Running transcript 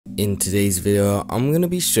In today's video, I'm going to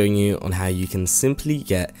be showing you on how you can simply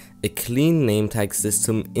get a clean name tag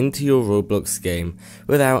system into your Roblox game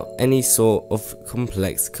without any sort of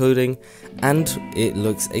complex coding, and it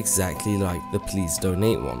looks exactly like the Please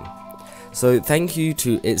Donate one. So thank you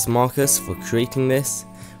to It's Marcus for creating this.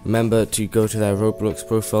 Remember to go to their Roblox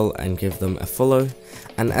profile and give them a follow,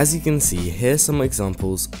 and as you can see, here's some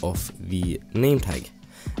examples of the name tag.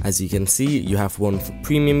 As you can see, you have one for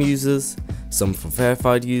premium users, some for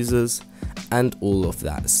verified users, and all of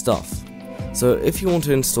that stuff. So if you want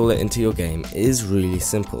to install it into your game, it is really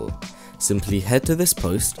simple. Simply head to this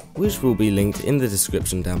post, which will be linked in the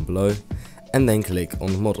description down below, and then click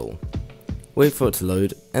on model. Wait for it to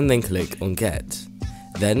load, and then click on get.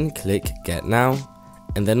 Then click get now,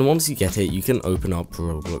 and then once you get it, you can open up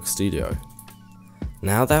Roblox Studio.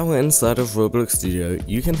 Now that we're inside of Roblox Studio,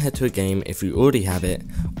 you can head to a game if you already have it,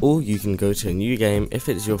 or you can go to a new game if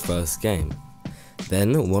it's your first game.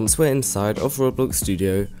 Then once we're inside of Roblox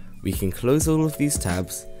Studio, we can close all of these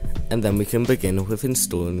tabs, and then we can begin with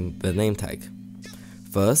installing the name tag.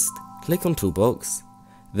 First, click on Toolbox,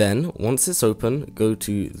 then once it's open, go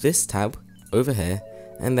to this tab over here,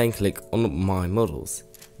 and then click on My Models.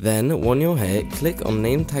 Then when you're here, click on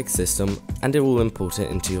Name Tag System, and it will import it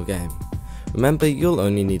into your game. Remember, you'll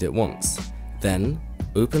only need it once. Then,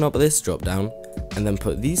 open up this drop down, and then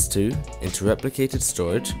put these two into replicated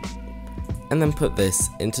storage, and then put this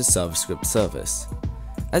into server-script service.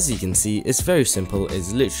 As you can see, it's very simple.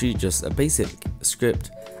 It's literally just a basic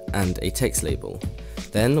script and a text label.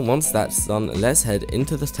 Then once that's done, let's head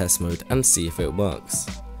into the test mode and see if it works.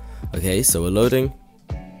 Okay, so we're loading,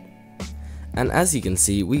 and as you can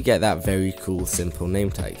see, we get that very cool simple name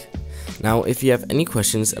tag. Now, if you have any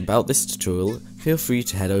questions about this tutorial, feel free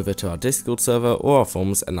to head over to our Discord server or our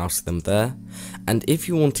forums and ask them there. And if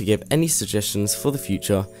you want to give any suggestions for the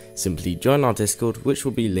future, simply join our Discord, which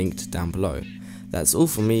will be linked down below. That's all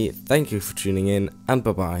from me, thank you for tuning in, and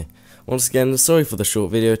bye bye. Once again, sorry for the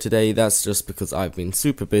short video today, that's just because I've been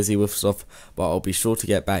super busy with stuff, but I'll be sure to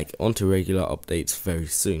get back onto regular updates very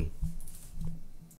soon.